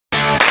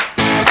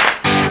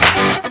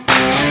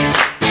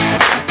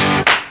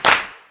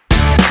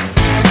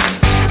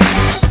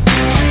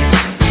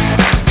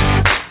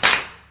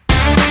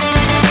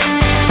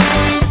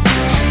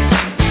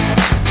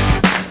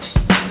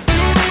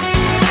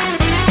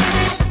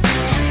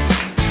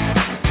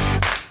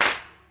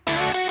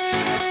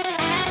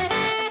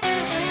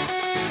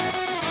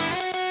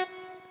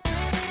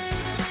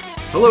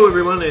Hello,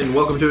 everyone, and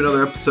welcome to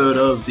another episode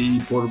of the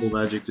Portable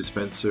Magic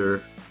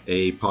Dispenser,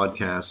 a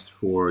podcast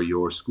for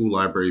your school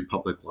library,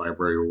 public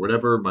library, or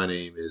whatever. My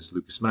name is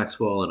Lucas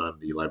Maxwell, and I'm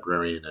the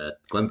librarian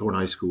at Glenthorne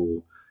High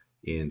School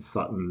in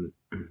Sutton,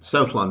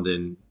 South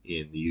London,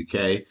 in the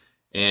UK.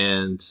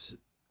 And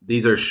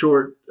these are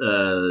short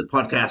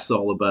podcasts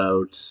all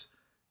about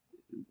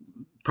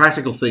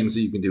practical things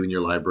that you can do in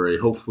your library.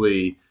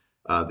 Hopefully,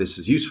 this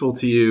is useful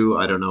to you.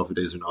 I don't know if it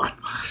is or not,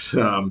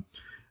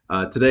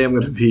 but today I'm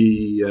going to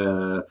be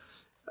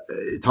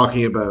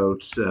talking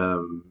about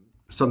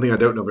something I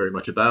don't know very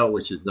much about,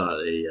 which is not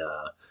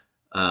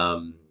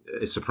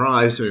a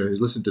surprise. I've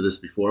listened to this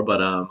before, but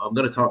I'm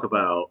going to talk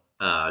about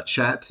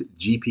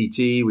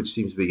ChatGPT, which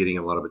seems to be getting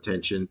a lot of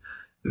attention,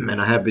 and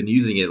I have been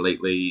using it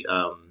lately,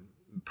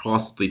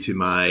 possibly to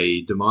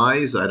my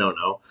demise. I don't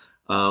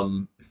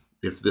know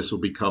if this will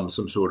become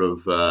some sort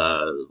of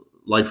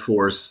life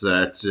force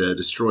that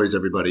destroys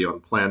everybody on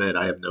the planet.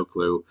 I have no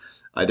clue.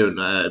 I don't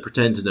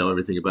pretend to know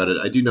everything about it.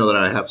 I do know that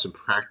I have some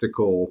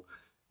practical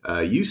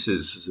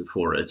uses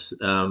for it.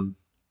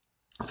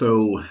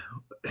 So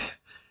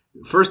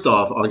first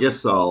off, I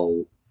guess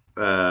I'll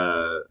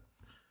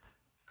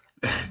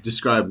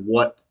describe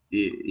what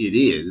it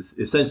is.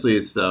 Essentially,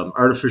 it's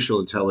artificial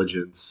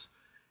intelligence,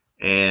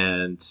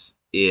 and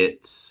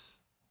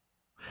it's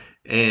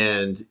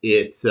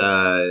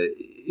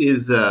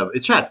is a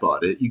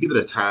chatbot. You give it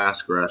a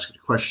task or ask it a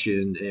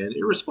question, and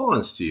it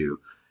responds to you.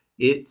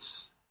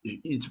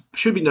 It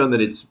should be known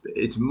that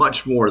it's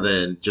much more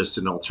than just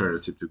an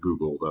alternative to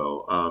Google,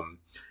 though.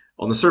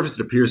 On the surface,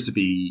 it appears to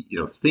be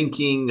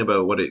thinking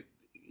about what it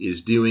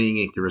is doing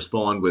and can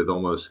respond with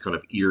almost kind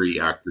of eerie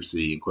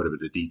accuracy and quite a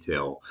bit of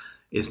detail.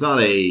 It's not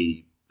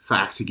a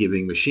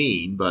fact-giving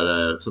machine,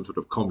 but some sort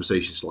of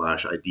conversation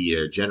 /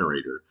 idea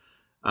generator.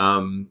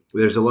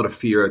 There's a lot of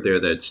fear out there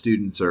that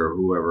students or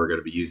whoever are going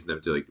to be using them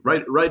to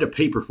write a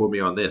paper for me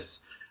on this.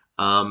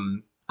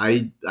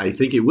 I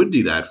think it would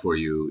do that for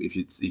you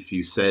if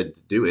you said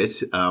do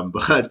it,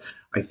 but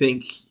I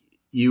think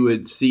you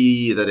would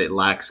see that it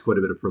lacks quite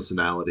a bit of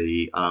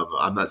personality.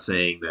 I'm not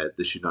saying that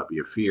this should not be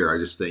a fear. I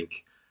just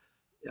think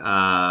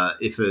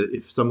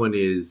if someone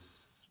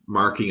is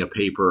marking a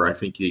paper, I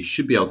think they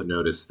should be able to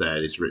notice that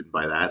it's written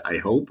by that. I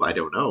hope. I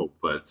don't know,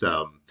 but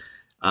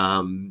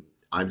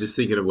I'm just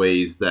thinking of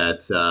ways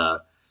that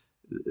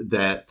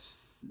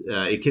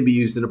it can be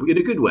used in a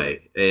good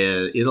way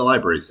in a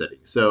library setting.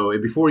 So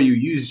before you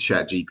use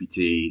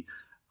ChatGPT,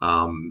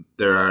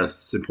 there are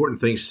some important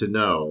things to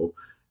know.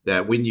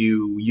 That when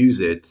you use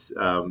it,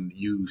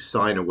 you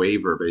sign a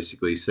waiver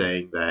basically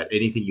saying that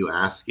anything you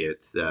ask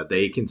it,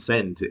 they can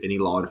send to any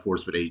law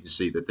enforcement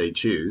agency that they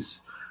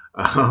choose,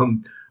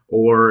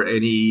 or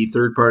any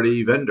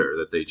third-party vendor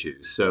that they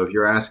choose. So if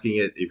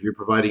you're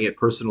providing it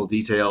personal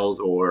details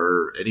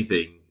or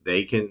anything,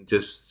 they can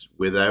just,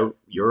 without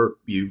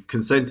you've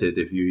consented,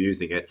 if you're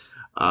using it,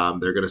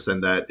 they're going to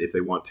send that if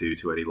they want to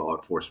any law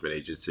enforcement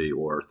agency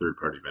or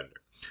third-party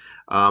vendor.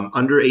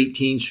 Under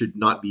 18 should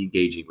not be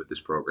engaging with this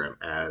program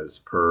as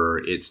per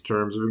its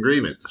terms of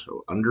agreement.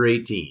 So under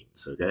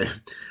 18s, okay?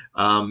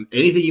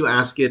 Anything you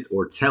ask it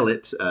or tell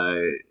it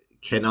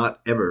can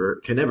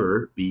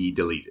ever be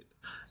deleted.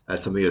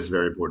 That's something that's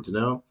very important to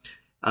know.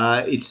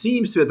 It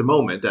seems to, at the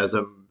moment, as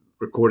I'm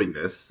recording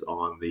this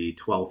on the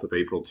 12th of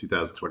April,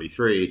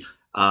 2023,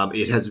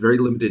 it has very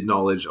limited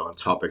knowledge on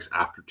topics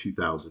after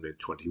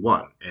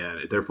 2021,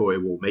 and therefore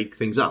it will make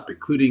things up,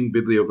 including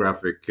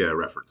bibliographic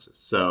references.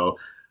 So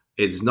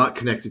it's not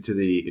connected to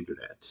the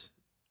internet.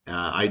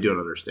 I don't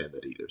understand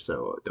that either,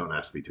 so don't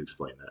ask me to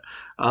explain that.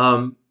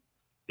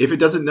 If it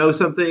doesn't know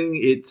something,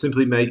 it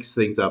simply makes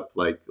things up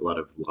like a lot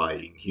of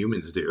lying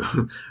humans do.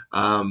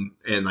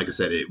 And like I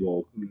said, it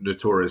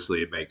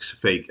makes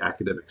fake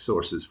academic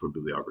sources for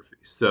bibliography.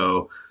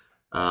 So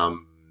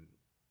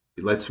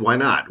why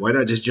not? Why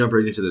not just jump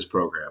right into this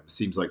program?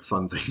 Seems like a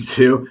fun thing to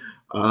do.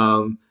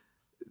 I'm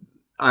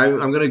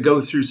going to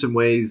go through some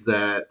ways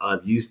that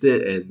I've used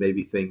it and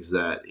maybe things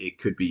that it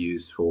could be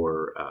used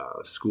for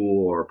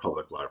school or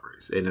public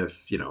libraries. And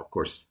if, of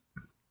course,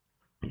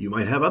 you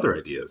might have other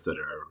ideas that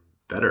are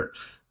better,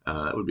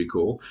 that would be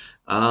cool.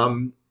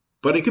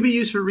 But it could be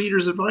used for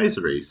reader's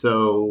advisory.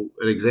 So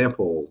an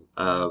example,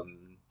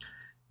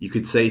 you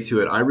could say to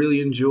it, I really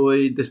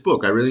enjoyed this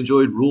book. I really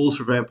enjoyed Rules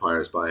for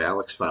Vampires by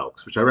Alex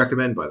Fowkes, which I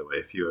recommend, by the way,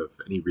 if you have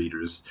any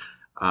readers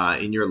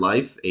in your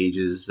life,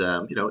 ages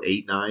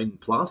 8, 9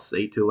 plus,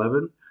 8 to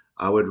 11.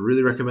 I would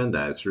really recommend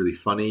that. It's really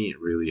funny,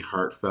 really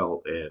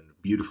heartfelt, and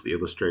beautifully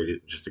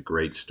illustrated. Just a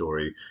great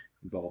story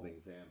involving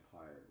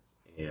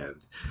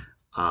vampires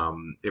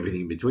and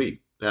everything in between.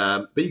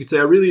 But you could say,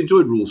 I really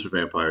enjoyed Rules for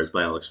Vampires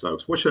by Alex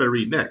Fowkes. What should I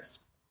read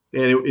next?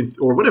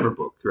 Or whatever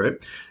book, right?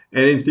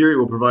 And in theory, it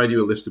will provide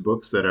you a list of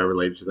books that are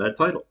related to that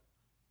title.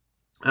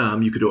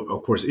 You could,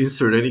 of course,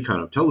 insert any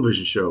kind of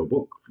television show,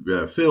 book,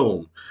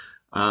 film.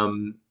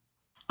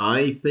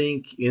 I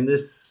think in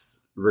this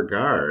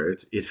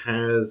regard, it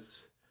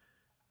has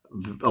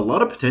a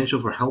lot of potential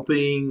for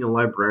helping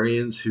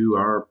librarians who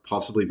are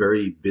possibly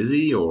very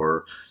busy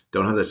or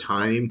don't have the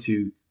time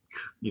to,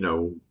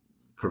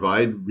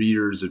 provide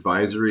readers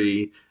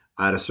advisory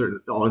at a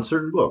certain on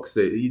certain books.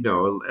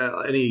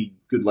 Any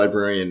good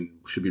librarian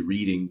should be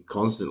reading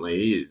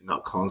constantly,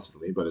 not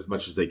constantly, but as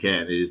much as they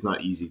can. It is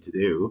not easy to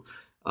do.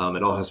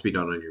 It all has to be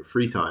done on your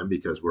free time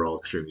because we're all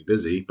extremely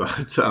busy.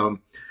 But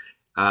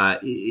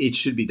it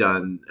should be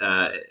done,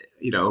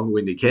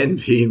 when it can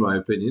be, in my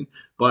opinion.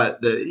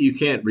 But you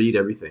can't read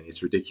everything.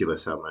 It's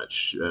ridiculous how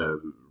much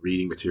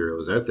reading material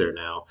is out there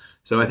now.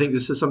 So I think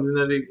this is something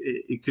that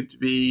it could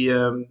be,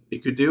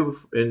 it could do.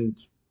 And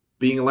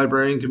being a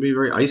librarian can be a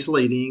very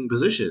isolating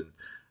position.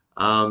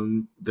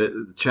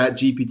 The Chat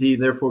GPT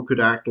therefore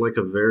could act like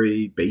a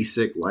very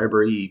basic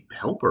library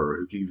helper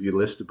who gives you a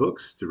list of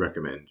books to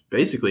recommend,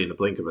 basically in the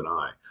blink of an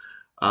eye.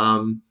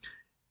 Um,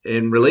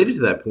 and related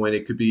to that point,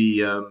 it could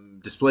be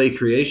display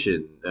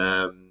creation.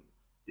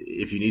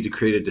 If you need to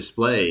create a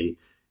display,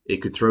 it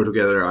could throw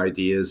together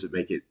ideas that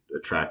make it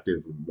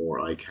attractive, more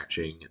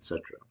eye-catching,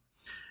 etc.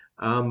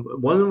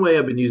 One way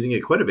I've been using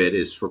it quite a bit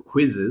is for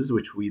quizzes,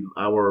 which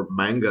our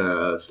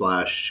manga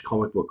slash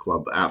comic book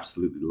club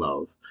absolutely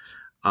love.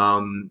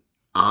 Um,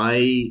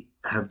 I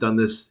have done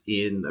this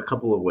in a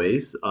couple of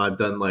ways. I've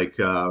done like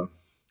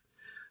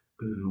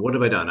what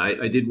have I done?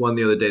 I did one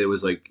the other day that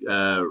was like,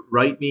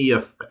 write me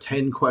a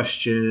 10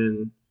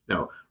 question,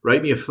 no,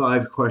 write me a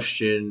 5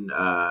 question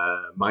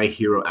My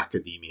Hero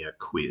Academia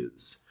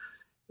quiz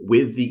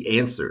with the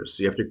answers.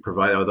 So you have to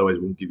provide, otherwise,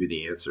 it won't give you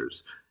the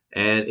answers.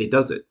 And it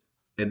does it.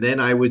 And then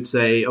I would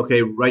say,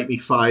 okay, write me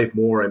 5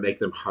 more and make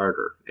them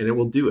harder. And it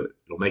will do it.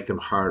 It'll make them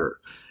harder.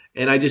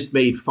 And I just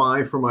made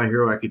 5 for My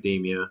Hero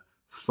Academia,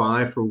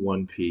 5 for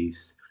One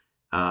Piece,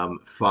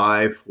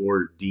 5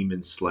 for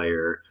Demon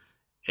Slayer,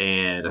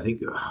 and I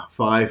think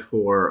 5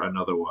 for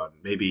another one,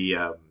 maybe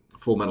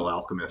Full Metal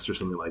Alchemist or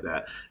something like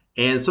that.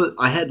 And so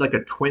I had like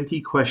a 20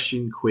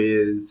 question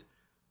quiz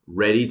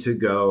ready to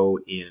go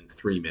in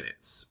 3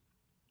 minutes.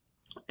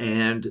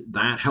 And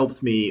that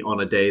helped me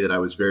on a day that I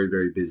was very,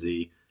 very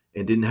busy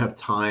and didn't have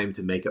time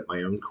to make up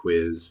my own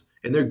quiz.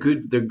 And they're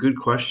good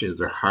questions.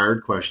 They're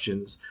hard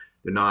questions.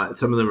 They're not,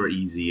 some of them are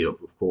easy,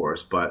 of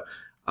course, but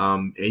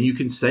and you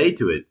can say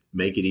to it,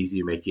 make it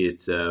easy, make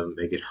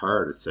it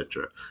hard,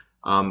 etc.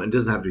 It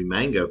doesn't have to be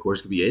manga, of course.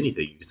 It could be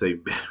anything. You can say,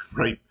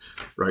 write,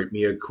 write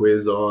me a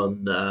quiz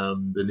on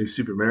the new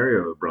Super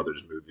Mario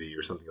Brothers movie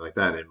or something like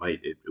that.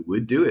 It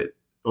would do it.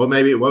 Or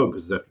maybe it won't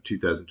because it's after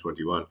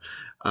 2021.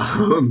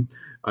 I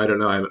don't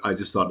know. I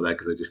just thought of that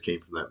because I just came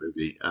from that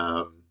movie.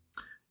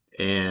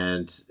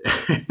 And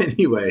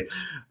anyway,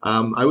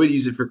 I would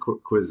use it for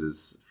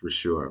quizzes for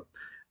sure.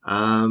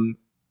 Um,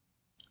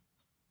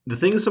 the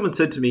thing that someone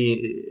said to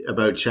me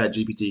about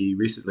ChatGPT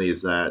recently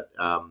is that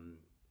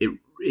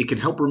it can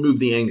help remove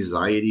the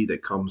anxiety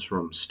that comes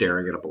from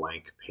staring at a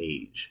blank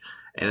page.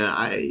 And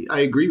I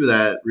agree with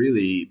that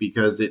really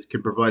because it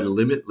can provide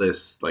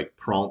limitless like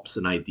prompts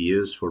and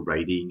ideas for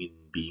writing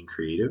and being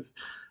creative.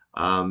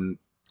 Um,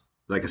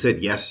 like I said,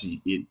 yes,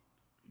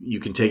 you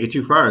can take it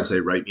too far and say,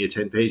 write me a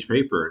 10-page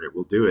paper and it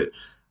will do it.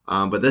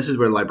 But this is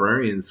where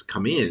librarians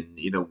come in.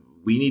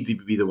 We need to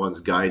be the ones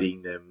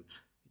guiding them,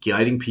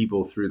 guiding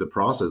people through the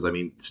process. I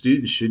mean,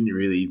 students shouldn't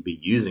really be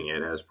using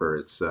it as per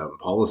its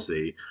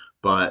policy,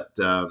 but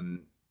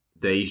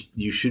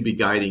you should be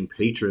guiding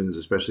patrons,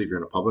 especially if you're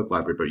in a public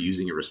library, but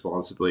using it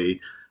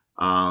responsibly,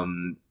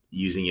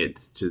 using it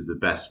to the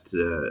best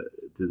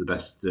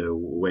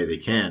way they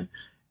can.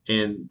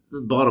 And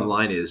the bottom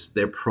line is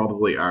they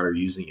probably are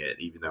using it,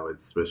 even though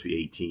it's supposed to be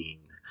 18.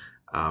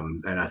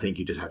 And I think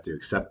you just have to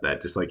accept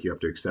that, just like you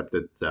have to accept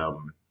that.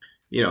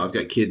 I've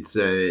got kids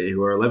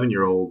who are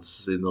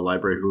 11-year-olds in the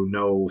library who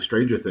know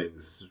Stranger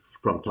Things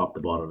from top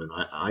to bottom. And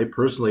I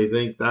personally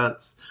think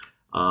that's,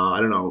 I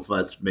don't know if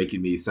that's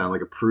making me sound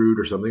like a prude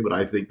or something, but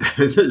I think that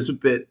is a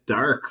bit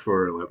dark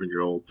for an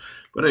 11-year-old.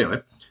 But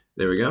anyway,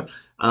 there we go.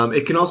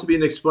 It can also be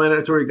an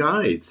explanatory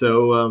guide.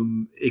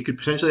 So it could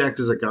potentially act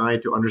as a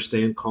guide to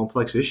understand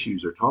complex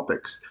issues or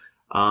topics.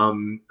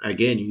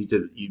 Again,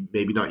 you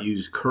maybe not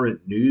use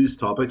current news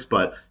topics,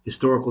 but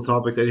historical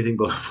topics, anything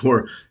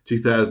before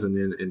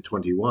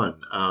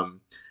 2021.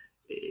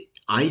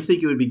 I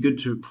think it would be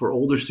good for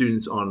older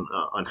students on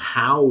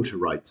how to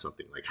write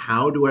something. Like,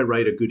 how do I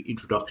write a good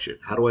introduction?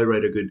 How do I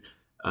write a good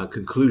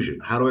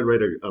conclusion? How do I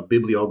write a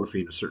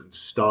bibliography in a certain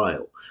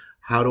style?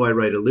 How do I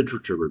write a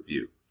literature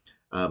review?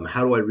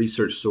 How do I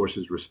research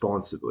sources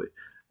responsibly?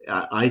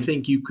 I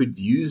think you could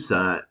use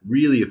that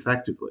really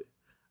effectively.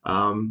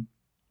 Um,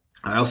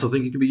 I also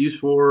think it could be used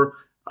for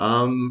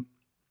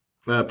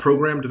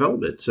program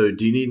development. So,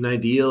 do you need an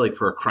idea like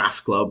for a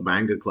craft club,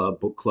 manga club,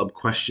 book club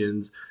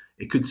questions?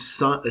 It could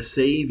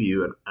save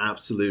you an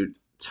absolute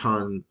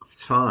ton of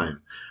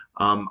time.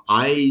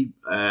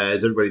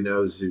 As everybody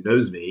knows who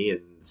knows me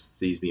and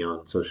sees me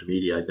on social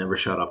media, I never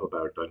shut up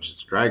about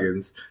Dungeons and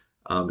Dragons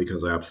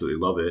because I absolutely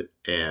love it,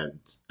 and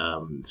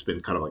it's been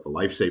kind of like a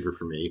lifesaver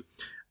for me.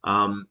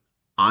 Um,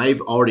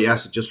 I've already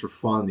asked it just for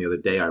fun. The other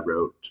day,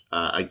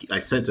 I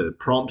sent a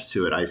prompt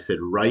to it. I said,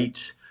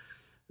 write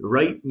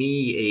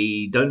me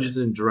a Dungeons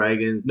and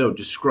Dragons. No,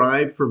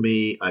 describe for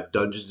me a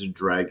Dungeons and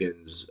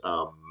Dragons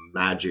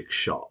magic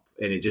shop,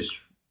 and it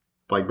just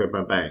bang, bang,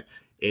 bang, bang.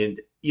 And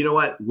you know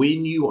what?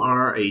 When you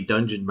are a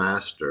dungeon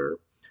master,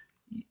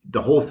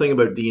 the whole thing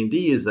about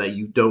D&D is that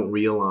you don't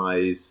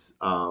realize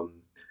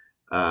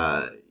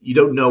you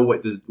don't know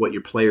what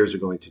your players are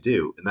going to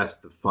do, and that's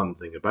the fun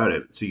thing about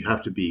it. So you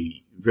have to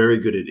be very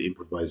good at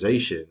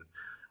improvisation.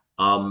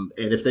 And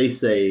if they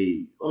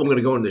say, "Oh, I'm going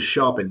to go in the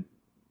shop and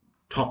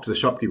talk to the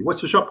shopkeeper,"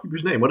 what's the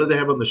shopkeeper's name? What do they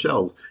have on the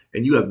shelves?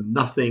 And you have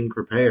nothing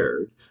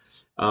prepared.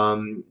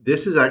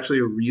 This is actually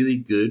a really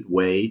good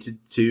way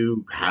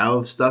to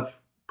have stuff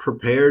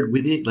prepared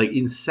within like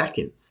in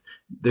seconds.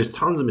 There's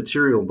tons of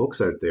material and books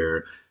out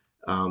there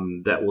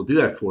that will do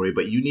that for you,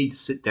 but you need to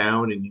sit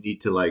down and you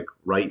need to like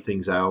write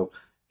things out.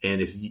 And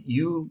if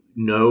you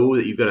know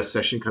that you've got a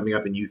session coming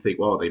up and you think,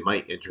 well, they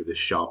might enter this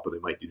shop or they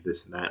might do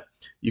this and that,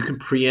 you can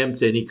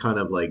preempt any kind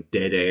of like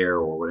dead air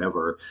or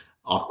whatever,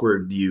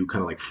 awkward you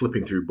kind of like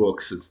flipping through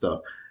books and stuff.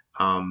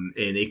 And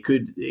it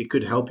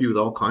could help you with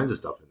all kinds of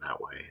stuff in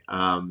that way.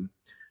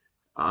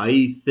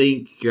 I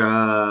think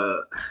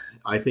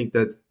I think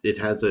that it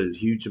has a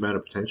huge amount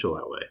of potential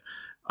that way.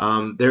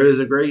 There is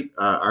a great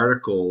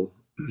article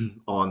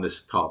on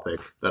this topic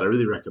that I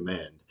really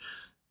recommend.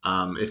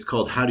 It's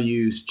called "How to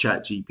Use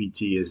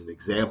ChatGPT as an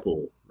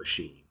Example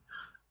Machine,"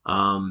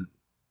 um,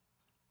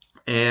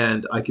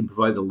 and I can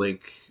provide the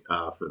link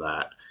for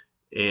that.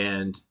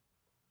 And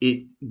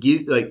it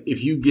give like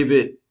if you give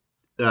it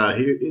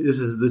here, this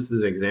is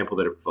an example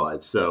that it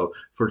provides. So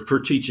for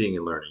teaching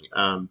and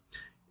learning,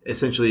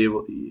 essentially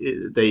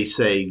they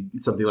say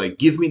something like,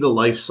 "Give me the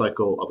life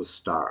cycle of a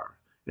star,"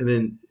 and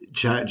then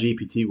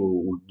ChatGPT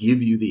will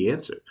give you the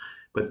answer.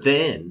 But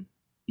then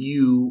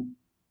you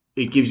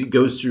it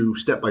goes through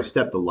step by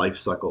step the life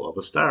cycle of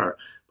a star.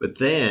 But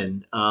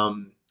then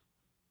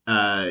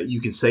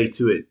you can say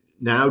to it,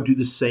 "Now do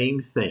the same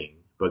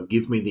thing, but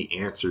give me the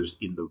answers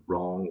in the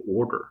wrong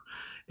order."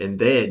 And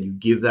then you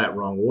give that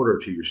wrong order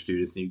to your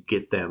students and you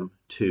get them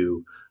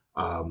to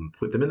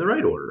put them in the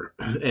right order.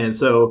 And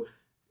so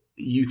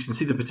you can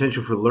see the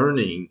potential for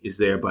learning is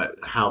there, but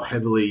how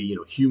heavily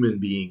human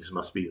beings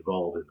must be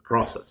involved in the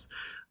process,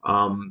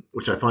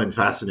 which I find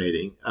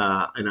fascinating.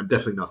 And I'm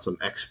definitely not some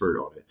expert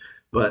on it,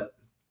 but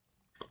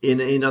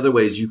in other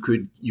ways, you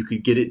could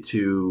get it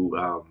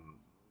to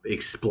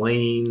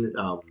explain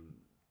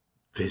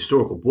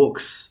historical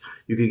books.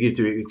 You could get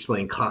to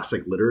explain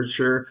classic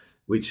literature,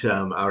 which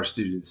our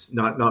students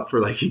not for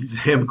like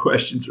exam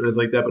questions or anything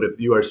like that, but if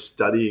you are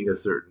studying a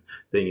certain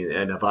thing,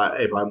 and if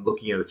I'm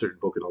looking at a certain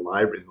book in the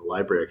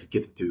library, I could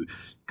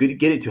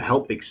get it to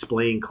help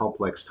explain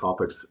complex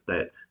topics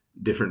that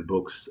different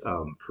books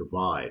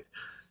provide.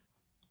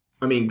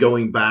 I mean,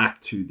 going back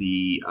to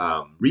the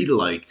read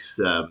alikes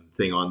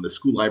thing on the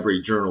school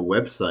library journal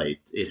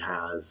website, it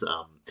has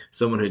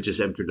someone had just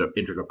entered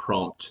a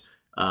prompt.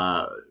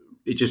 Uh,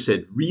 it just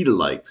said read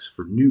alikes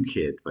for New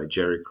Kid by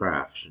Jerry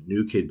Craft.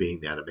 New Kid being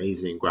that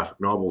amazing graphic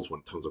novels,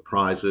 won tons of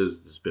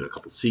prizes. There's been a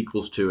couple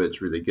sequels to it.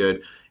 It's really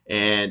good.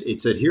 And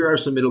it said, here are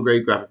some middle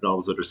grade graphic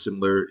novels that are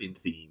similar in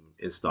theme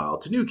and style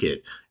to New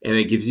Kid. And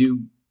it gives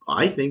you,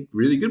 I think,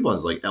 really good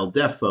ones like El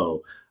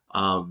Defo.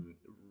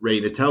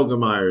 Raina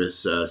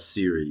Telgemeyer's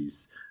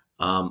series.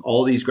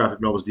 All these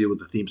graphic novels deal with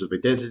the themes of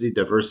identity,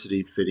 diversity,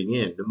 and fitting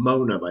in.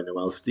 Nimona by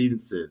Noelle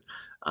Stevenson.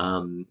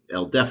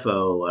 El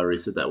Defo, I already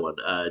said that one.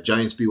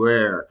 Giants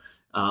Beware.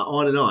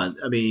 On and on.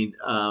 I mean,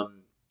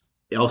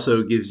 it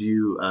also gives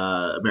you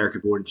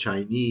American Born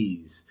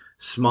Chinese,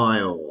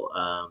 Smile,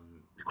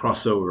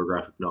 crossover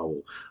graphic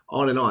novel,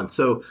 on and on.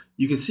 So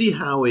you can see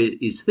how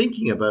it is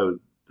thinking about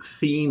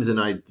themes and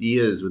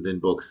ideas within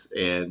books,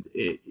 and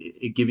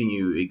it giving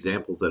you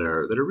examples that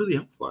are really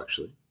helpful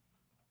actually.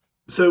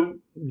 So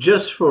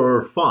just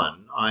for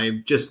fun,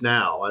 I'm just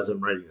now, as I'm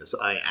writing this,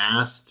 I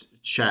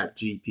asked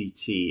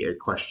ChatGPT a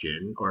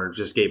question, or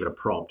just gave it a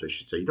prompt, I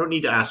should say. You don't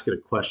need to ask it a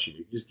question,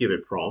 you can just give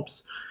it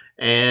prompts.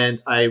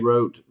 And I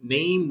wrote,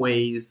 name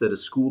ways that a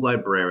school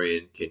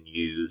librarian can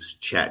use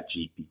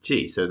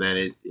ChatGPT. So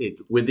then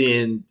it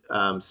within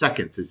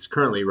seconds, it's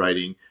currently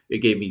writing, it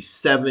gave me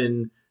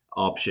seven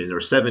options or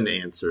seven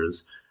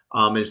answers,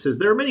 and it says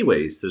there are many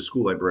ways that a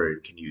school librarian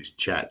can use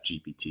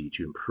ChatGPT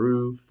to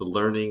improve the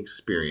learning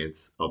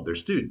experience of their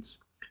students.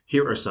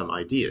 Here are some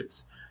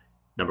ideas.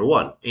 Number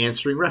one,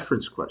 answering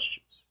reference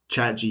questions.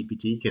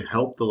 ChatGPT can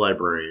help the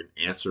librarian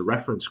answer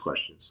reference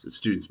questions that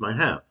students might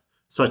have,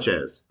 such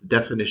as the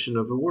definition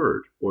of a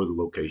word or the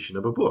location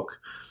of a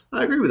book.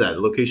 I agree with that.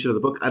 The location of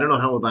the book. I don't know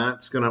how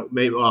that's going to,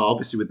 maybe, well,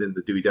 obviously within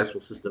the Dewey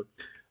Decimal System,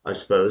 I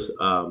suppose.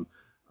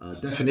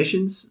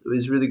 Definitions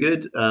is really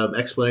good.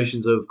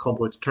 Explanations of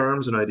complex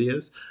terms and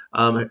ideas.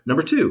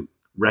 Number two,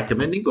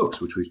 recommending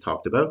books, which we've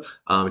talked about.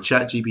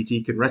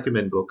 ChatGPT can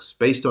recommend books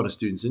based on a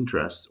student's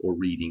interest or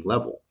reading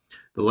level.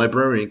 The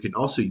librarian can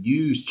also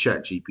use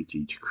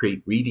ChatGPT to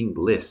create reading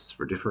lists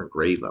for different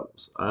grade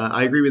levels.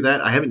 I agree with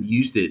that. I haven't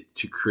used it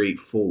to create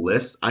full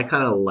lists. I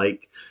kind of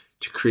like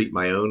to create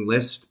my own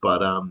list,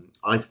 but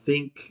I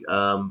think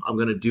I'm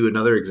going to do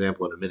another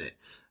example in a minute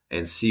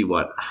and see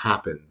what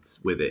happens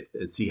with it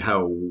and see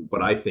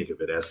what I think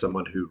of it as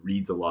someone who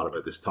reads a lot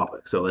about this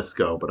topic. So let's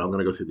go, but I'm going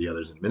to go through the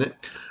others in a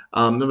minute.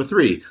 Number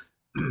three,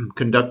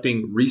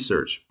 Conducting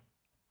research.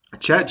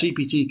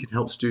 ChatGPT can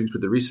help students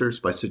with the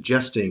research by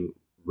suggesting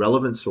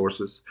relevant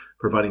sources,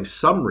 providing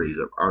summaries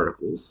of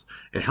articles,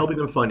 and helping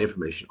them find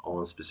information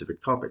on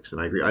specific topics.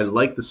 And I agree. I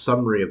like the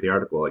summary of the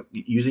article, like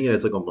using it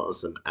as like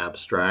almost an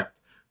abstract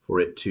for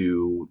it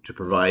to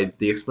provide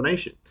the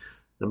explanation.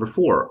 Number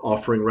four,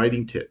 offering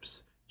writing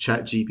tips.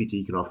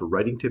 ChatGPT can offer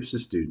writing tips to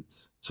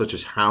students, such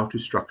as how to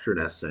structure an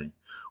essay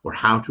or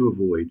how to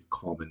avoid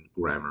common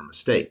grammar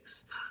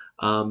mistakes.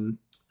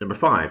 Number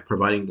five,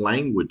 providing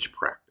language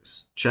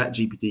practice.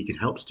 ChatGPT can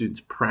help students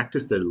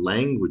practice their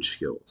language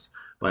skills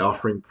by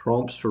offering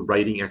prompts for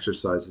writing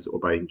exercises or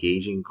by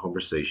engaging in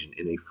conversation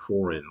in a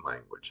foreign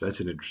language. That's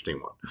an interesting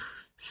one.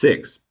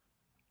 Six,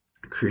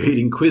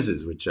 creating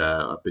quizzes, which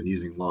I've been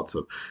using lots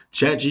of.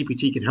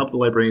 ChatGPT can help the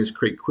librarians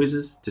create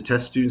quizzes to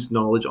test students'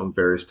 knowledge on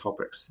various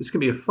topics. This can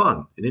be a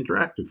fun and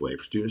interactive way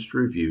for students to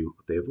review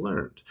what they have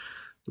learned.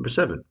 Number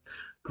seven,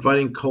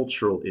 providing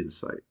cultural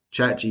insight.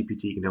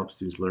 ChatGPT can help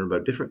students learn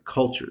about different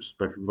cultures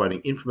by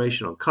providing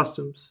information on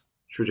customs,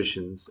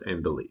 traditions,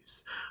 and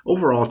beliefs.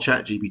 Overall,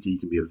 ChatGPT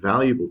can be a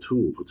valuable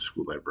tool for the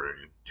school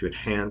librarian to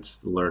enhance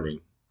the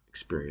learning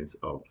experience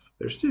of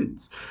their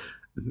students.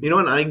 You know,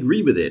 and I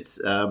agree with it.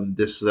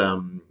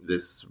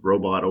 This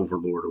robot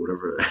overlord or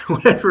whatever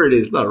whatever it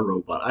is, not a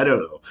robot. I don't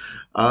know.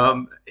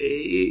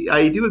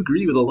 I do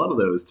agree with a lot of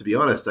those. To be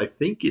honest, I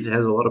think it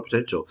has a lot of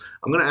potential.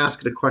 I'm going to ask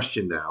it a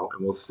question now,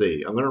 and we'll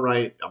see. I'm going to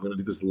write. I'm going to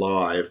do this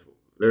live.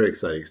 Very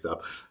exciting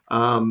stuff.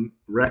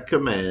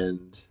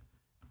 Recommend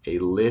a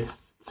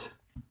list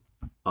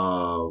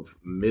of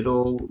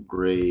middle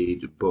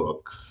grade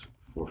books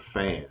for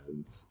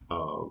fans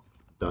of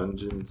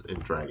Dungeons and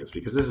Dragons,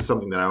 because this is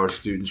something that our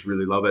students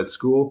really love at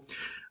school.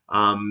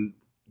 Um,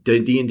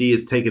 D&D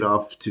is taken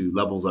off to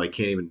levels I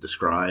can't even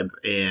describe,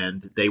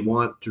 and they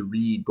want to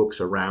read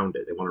books around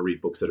it. They want to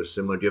read books that are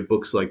similar. Do you have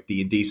books like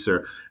D&D,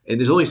 sir? And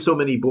there's only so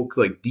many books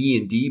like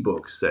D&D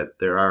books that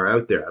there are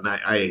out there. And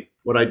I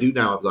what I do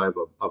now is I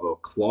have a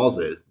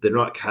closet. They're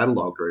not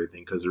cataloged or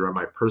anything because they're on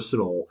my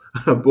personal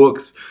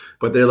books,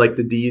 but they're like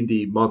the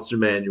D&D Monster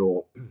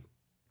Manual,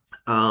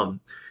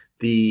 um,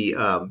 the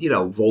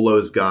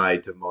Volo's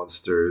Guide to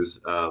Monsters,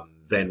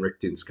 Van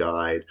Richten's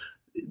Guide,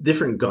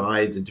 different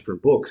guides and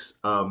different books.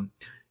 And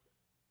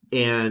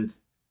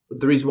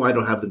the reason why I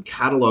don't have them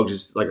cataloged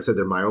is, like I said,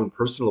 they're my own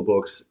personal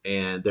books,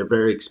 and they're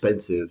very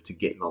expensive to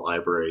get in the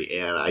library.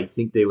 And I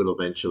think they would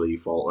eventually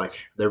fall. Like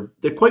they're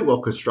quite well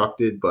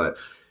constructed, but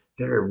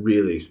they're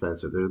really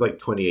expensive. They're like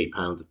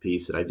 £28 a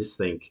piece, and I just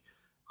think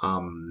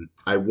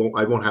I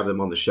won't have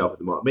them on the shelf at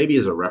the moment. Maybe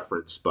as a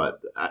reference,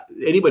 but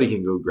anybody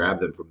can go grab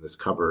them from this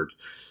cupboard.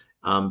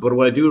 But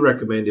what I do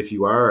recommend, if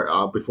you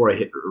are, before I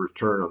hit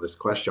return on this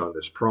question, on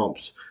this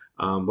prompt,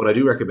 what I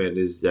do recommend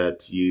is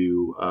that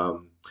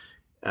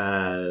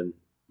uh,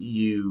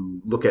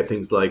 you look at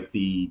things like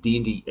the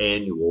D&D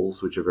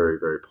annuals, which are very,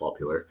 very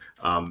popular.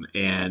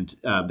 And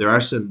there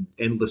are some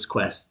endless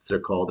quests, they're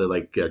called. They're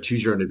like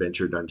Choose Your Own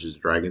Adventure, Dungeons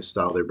and Dragons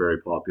style. They're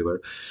very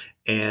popular.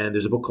 And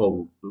there's a book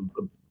called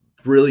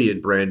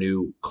brilliant brand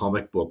new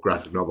comic book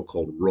graphic novel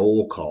called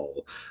Roll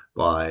Call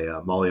by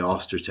Molly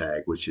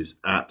Ostertag, which is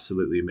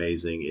absolutely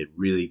amazing. It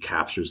really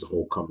captures the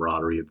whole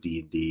camaraderie of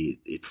D&D.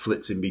 It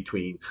flits in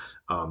between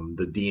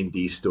the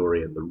D&D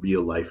story and the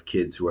real life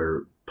kids who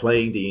are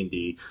playing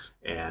D&D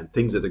and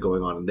things that are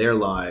going on in their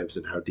lives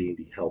and how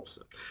D&D helps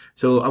them.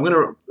 So I'm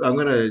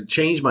gonna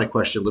change my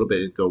question a little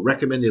bit and go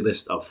recommend a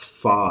list of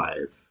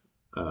five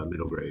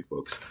middle grade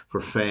books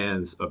for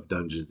fans of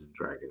Dungeons and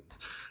Dragons.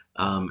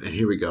 And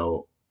here we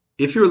go.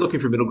 If you're looking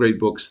for middle grade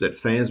books that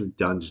fans of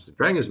Dungeons and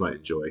Dragons might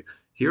enjoy,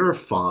 here are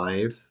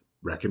five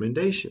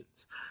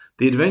recommendations.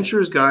 The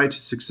Adventurer's Guide to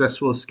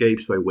Successful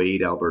Escapes by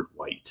Wade Albert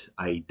White.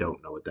 I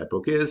don't know what that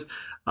book is.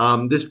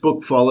 This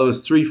book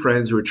follows three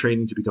friends who are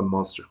training to become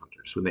monster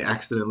hunters. When they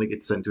accidentally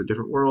get sent to a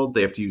different world,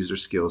 they have to use their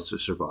skills to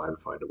survive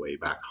and find a way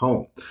back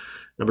home.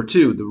 Number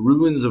two, The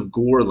Ruins of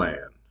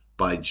Gorland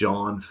by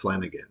John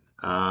Flanagan.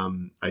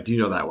 I do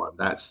know that one.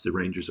 That's The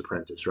Ranger's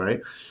Apprentice,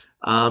 right?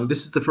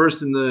 This is the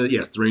first in the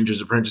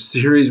Ranger's Apprentice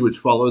series, which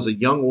follows a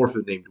young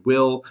orphan named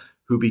Will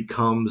who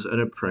becomes an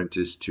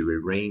apprentice to a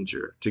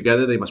ranger.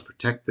 Together, they must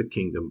protect the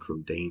kingdom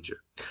from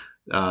danger.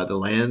 The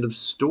Land of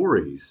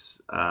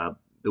Stories, The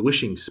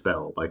Wishing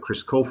Spell by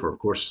Chris Colfer. Of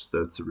course,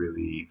 that's a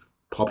really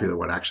popular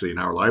one actually in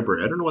our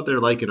library. I don't know what they're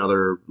like in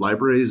other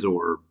libraries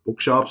or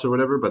bookshops or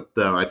whatever, but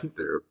I think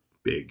they're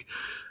big.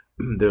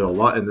 There's a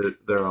lot in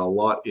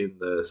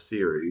the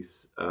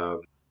series,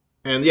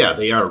 and yeah,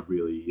 they are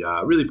really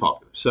really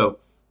popular. So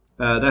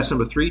that's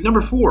number three.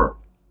 Number four,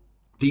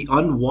 The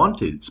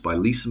Unwanteds by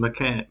Lisa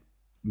McCann.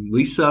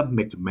 Lisa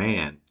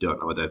McMahon. Don't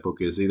know what that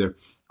book is either.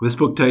 This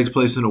book takes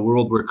place in a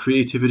world where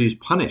creativity is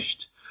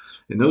punished,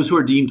 and those who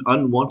are deemed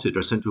unwanted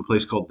are sent to a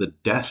place called the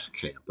Death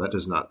Camp. That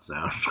does not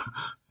sound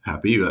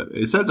happy, but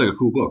it sounds like a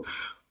cool book.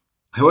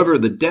 However,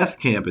 the Death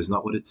Camp is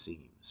not what it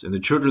seems, and the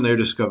children there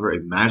discover a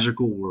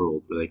magical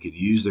world where they can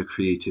use their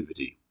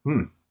creativity.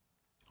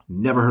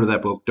 Never heard of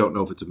that book. Don't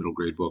know if it's a middle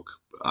grade book.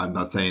 I'm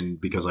not saying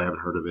because I haven't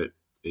heard of it,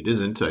 it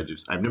isn't.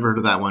 I've never heard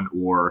of that one,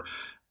 or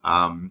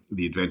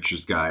The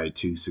Adventurer's Guide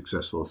to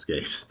Successful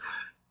Escapes.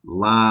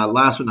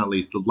 Last but not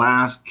least, The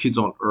Last Kids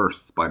on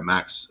Earth by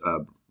Max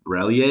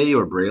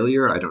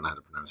Brallier. I don't know how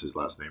to pronounce his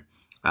last name.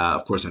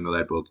 Of course, I know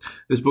that book.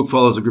 This book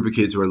follows a group of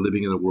kids who are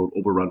living in a world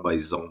overrun by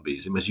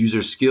zombies. They must use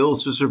their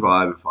skills to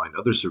survive and find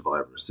other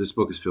survivors. This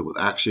book is filled with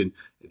action,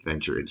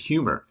 adventure, and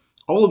humor.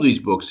 All of these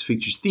books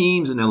feature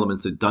themes and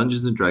elements that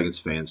Dungeons and Dragons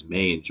fans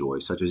may enjoy,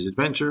 such as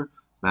adventure,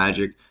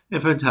 magic,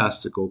 and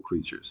fantastical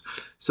creatures.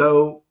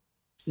 So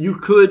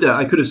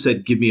I could have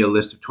said, give me a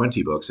list of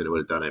 20 books and it would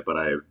have done it, but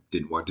I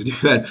didn't want to do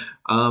that.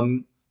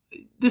 Um,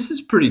 this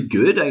is pretty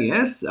good, I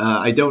guess.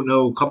 I don't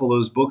know a couple of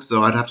those books,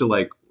 so I'd have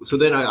to so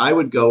then I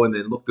would go and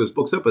then look those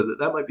books up, but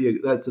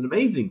that's an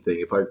amazing thing.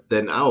 If I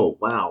then, oh,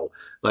 wow,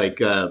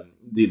 The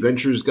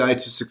Adventurer's Guide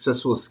to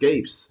Successful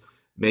Escapes.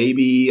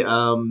 Maybe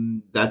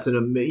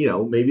maybe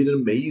an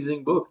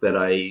amazing book that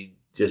I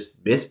just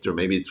missed, or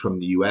maybe it's from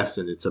the US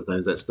and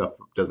sometimes that stuff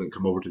doesn't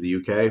come over to the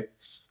UK.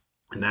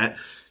 And that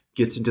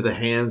gets into the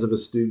hands of a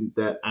student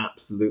that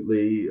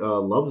absolutely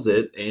loves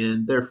it,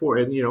 and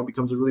therefore,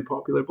 becomes a really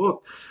popular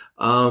book.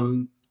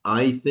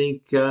 I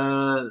think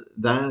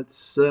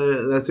that's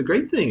a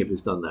great thing if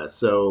it's done that.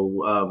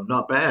 So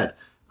not bad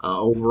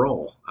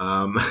overall.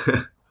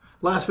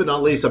 Last but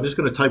not least, I'm just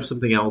going to type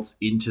something else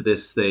into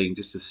this thing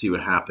just to see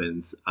what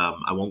happens.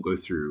 I won't go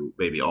through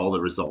maybe all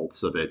the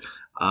results of it.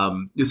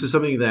 This is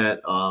something that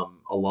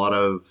a lot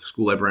of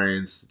school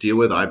librarians deal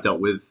with. I've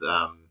dealt with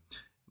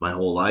my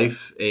whole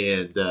life,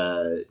 and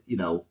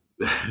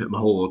my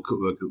whole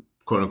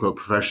quote unquote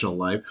professional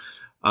life,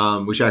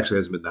 which actually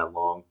hasn't been that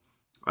long.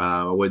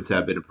 I wouldn't say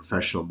I've been a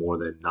professional more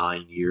than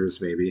 9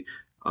 years, maybe.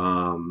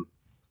 Um,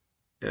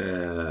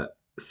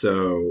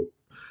 so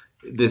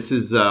this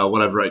is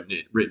what I've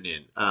written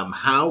in.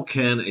 How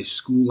can a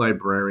school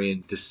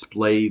librarian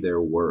display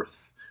their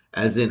worth?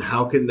 As in,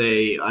 how can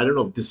they? I don't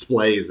know if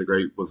display was a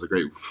great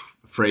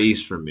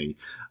phrase for me,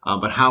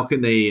 but how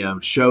can they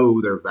show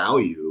their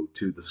value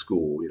to the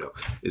school?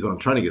 Is what I'm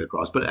trying to get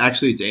across. But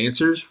actually, it's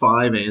answers.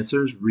 5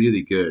 answers,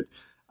 really good.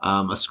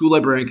 A school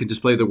librarian can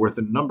display their worth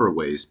in a number of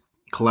ways.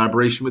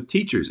 Collaboration with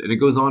teachers, and it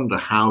goes on to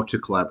how to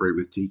collaborate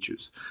with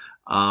teachers.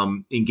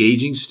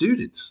 Engaging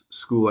students.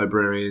 School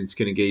librarians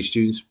can engage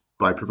students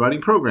by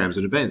providing programs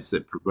and events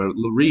that promote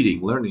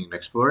reading, learning, and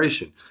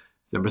exploration.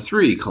 Number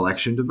 3,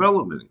 collection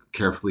development,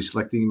 carefully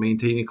selecting and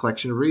maintaining a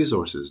collection of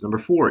resources. Number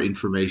 4,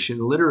 information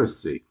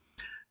literacy,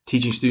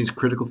 teaching students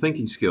critical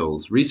thinking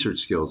skills, research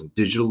skills, and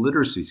digital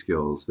literacy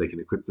skills. They can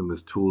equip them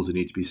with tools they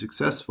need to be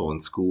successful in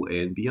school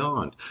and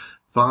beyond.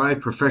 5,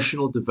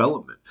 professional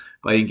development.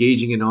 By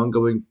engaging in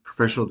ongoing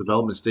professional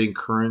development, staying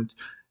current,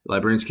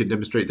 librarians can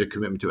demonstrate their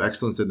commitment to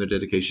excellence and their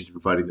dedication to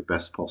providing the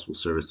best possible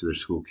service to their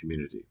school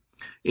community.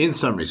 In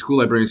summary, school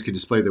librarians can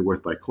display their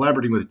worth by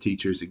collaborating with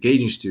teachers,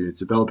 engaging students,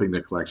 developing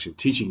their collection,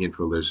 teaching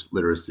info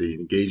literacy, and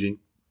engaging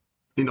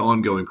in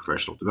ongoing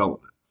professional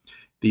development.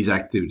 These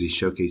activities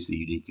showcase the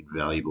unique and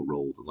valuable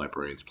role the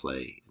librarians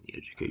play in the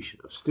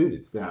education of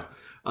students. Now,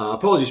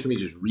 apologies for me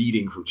just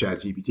reading from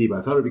ChatGPT, but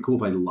I thought it'd be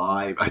cool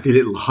if I did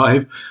it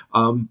live.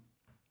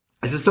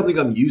 This is something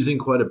I'm using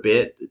quite a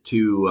bit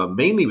to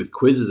mainly with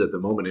quizzes at the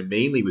moment, and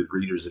mainly with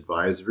Reader's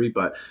Advisory.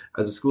 But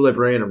as a school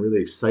librarian, I'm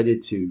really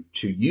excited to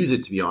use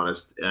it, to be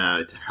honest,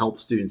 to help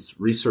students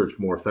research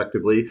more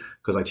effectively,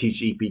 because I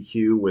teach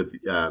EPQ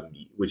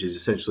which is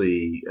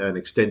essentially an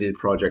extended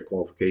project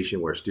qualification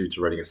where students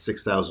are writing a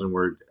 6,000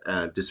 word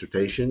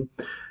dissertation.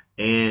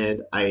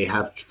 And I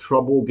have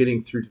trouble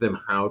getting through to them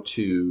how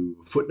to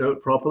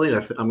footnote properly. And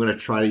I'm going to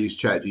try to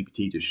use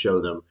ChatGPT to show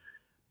them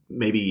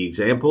maybe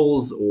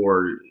examples,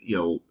 or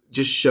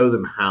just show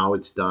them how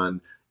it's done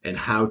and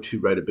how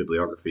to write a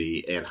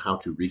bibliography and how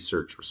to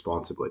research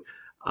responsibly.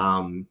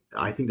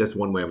 I think that's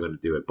one way I'm going to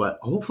do it, but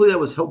hopefully that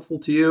was helpful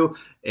to you.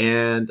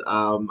 And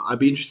I'd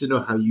be interested to know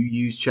how you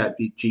use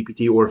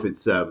ChatGPT, or if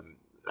it's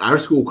our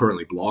school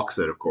currently blocks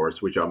it, of course,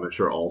 which I'm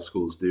sure all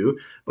schools do,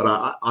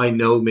 but I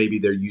know maybe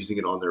they're using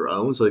it on their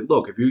own. So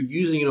look, if you're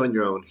using it on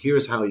your own,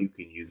 here's how you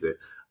can use it.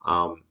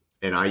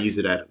 And I use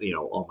it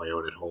on my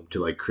own at home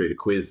to create a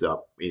quiz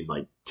up in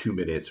 2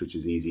 minutes, which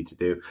is easy to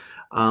do.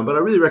 But I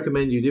really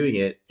recommend you doing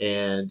it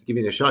and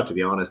giving it a shot, to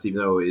be honest, even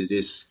though it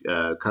is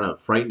kind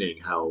of frightening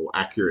how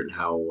accurate and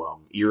how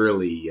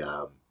eerily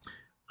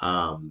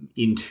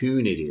in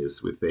tune it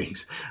is with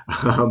things.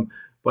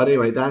 But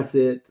anyway, that's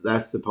it.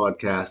 That's the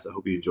podcast. I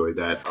hope you enjoyed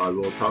that. I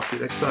will talk to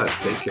you next time.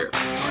 Take care.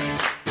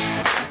 Bye.